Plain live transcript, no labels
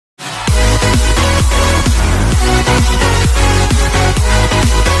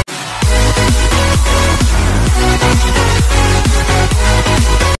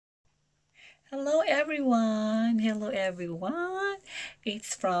everyone.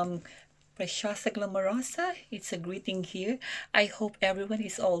 It's from Preciosa Glamorosa. It's a greeting here. I hope everyone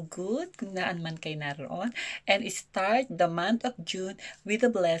is all good kung naan man kayo naroon. And start the month of June with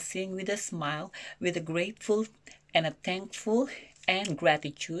a blessing, with a smile, with a grateful and a thankful and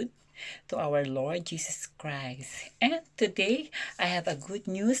gratitude to our Lord Jesus Christ. And today, I have a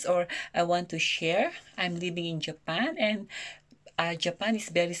good news or I want to share. I'm living in Japan and Japan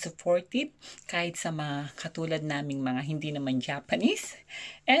is very supportive kahit sa mga katulad naming mga hindi naman Japanese.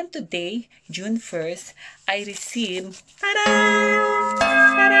 And today, June 1st, I received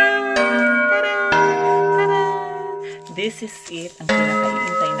this is it, ang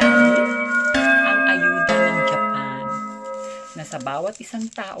pinakaihintay namin, ang ayuda ng Japan. Na sa bawat isang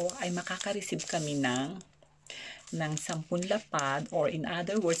tao ay makaka-receive kami ng 10 lapad, or in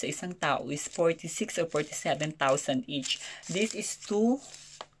other words, sa isang tao is 46 or 47,000 each. This is two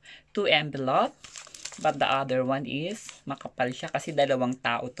envelope, but the other one is makapal siya kasi dalawang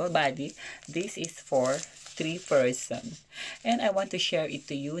tao to, bali. This is for 3 person. And I want to share it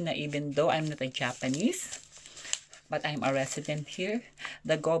to you na even though I'm not a Japanese, but I'm a resident here,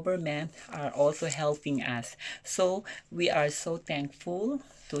 the government are also helping us. So we are so thankful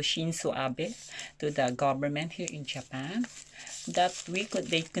to Shinzo Abe, to the government here in Japan, that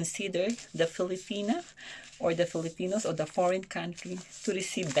they consider the Filipina or the Filipinos or the foreign country to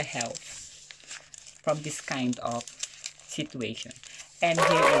receive the help from this kind of situation. And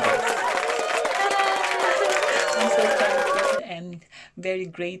here it is. I'm so thankful and very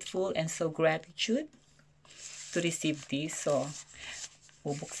grateful and so gratitude to receive this. So,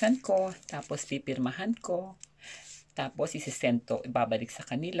 bubuksan ko, tapos pipirmahan ko, tapos isisend to, ibabalik sa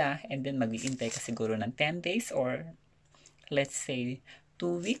kanila, and then mag-iintay ka siguro ng 10 days or let's say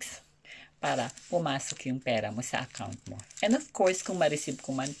 2 weeks para pumasok yung pera mo sa account mo. And of course, kung ma-receive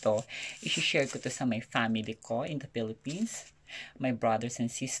ko man to, isi-share ko to sa my family ko in the Philippines, my brothers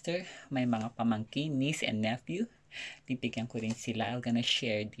and sister, my mga pamangkin, niece and nephew. Bibigyan ko rin sila. I'm gonna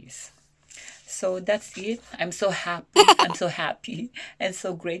share this. So that's it. I'm so happy. I'm so happy and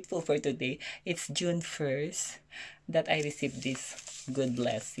so grateful for today. It's June 1st that I received this good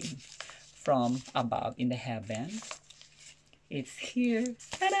blessing from above in the heaven. It's here.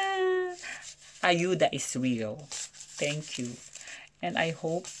 Ta-da! Ayuda is real. Thank you. And I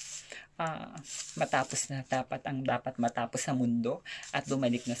hope matapos na dapat matapos sa mundo at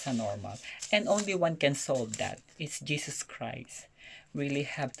bumalik na sa normal. And only one can solve that. It's Jesus Christ. Really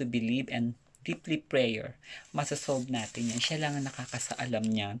have to believe and deeply prayer, masasolve natin yan. Siya lang ang nakakasaalam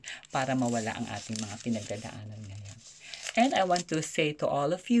niyan para mawala ang ating mga pinagdadaanan ngayon. And I want to say to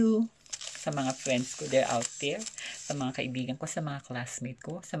all of you, sa mga friends ko there out there, sa mga kaibigan ko, sa mga classmate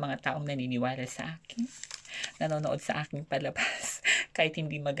ko, sa mga taong naniniwala sa akin, nanonood sa aking palabas, kahit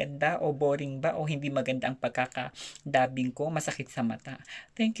hindi maganda o boring ba o hindi maganda ang pagkakadabing ko, masakit sa mata.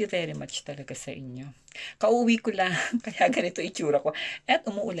 Thank you very much talaga sa inyo. Kauwi ko lang, kaya ganito itsura ko. At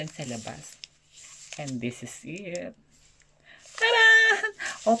umuulan sa labas. And this is it. Tada!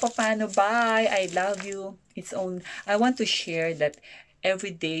 O, paano? Bye! I love you. I want to share that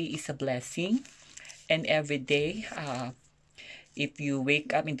every day is a blessing. And every day, if you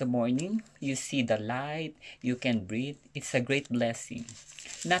wake up in the morning, you see the light, you can breathe. It's a great blessing.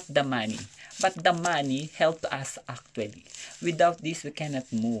 Not the money, but the money helped us actually. Without this, we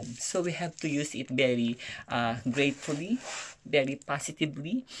cannot move. So we have to use it very gratefully, very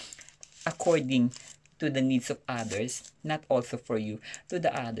positively, according to the needs of others, not also for you, to the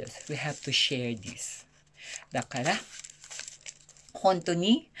others. We have to share this. Dakara, honto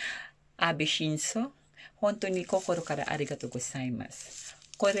ni Abe Shinzo, honto ni kokoro kara arigatou gozaimasu.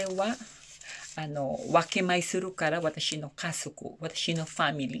 Kore wa wakemai suru kara watashi no kasuku, watashi no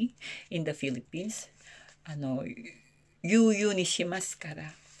family in the Philippines, yuyu ni shimasu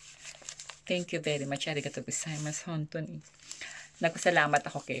kara. Thank you very much. Arigatou gozaimasu, honto ni. Nagpasalamat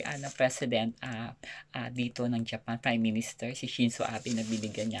ako kay President dito ng Japan, Prime Minister, si Shinzo Abe, na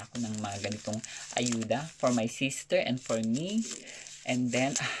binigyan niya ako ng mga ganitong ayuda for my sister and for me. And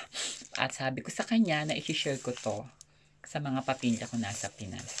then, at sabi ko sa kanya na i-share ko to sa mga papilya ko nasa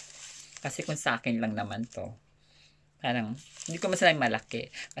Pinas. Kasi kung sa akin lang naman to, parang, hindi ko masalang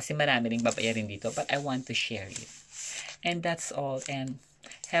malaki. Kasi marami ring babayarin dito. But I want to share it. And that's all. And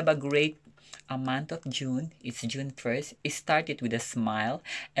have a great month of June. It's June 1st. It started with a smile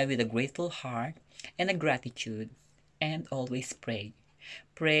and with a grateful heart and a gratitude. And always pray.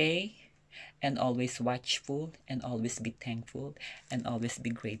 Pray and always watchful and always be thankful and always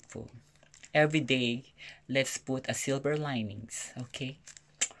be grateful. Every day, let's put a silver linings. Okay?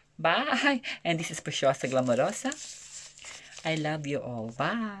 Bye! And this is Preciosa Glamorosa. I love you all.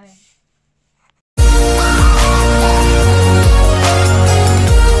 Bye!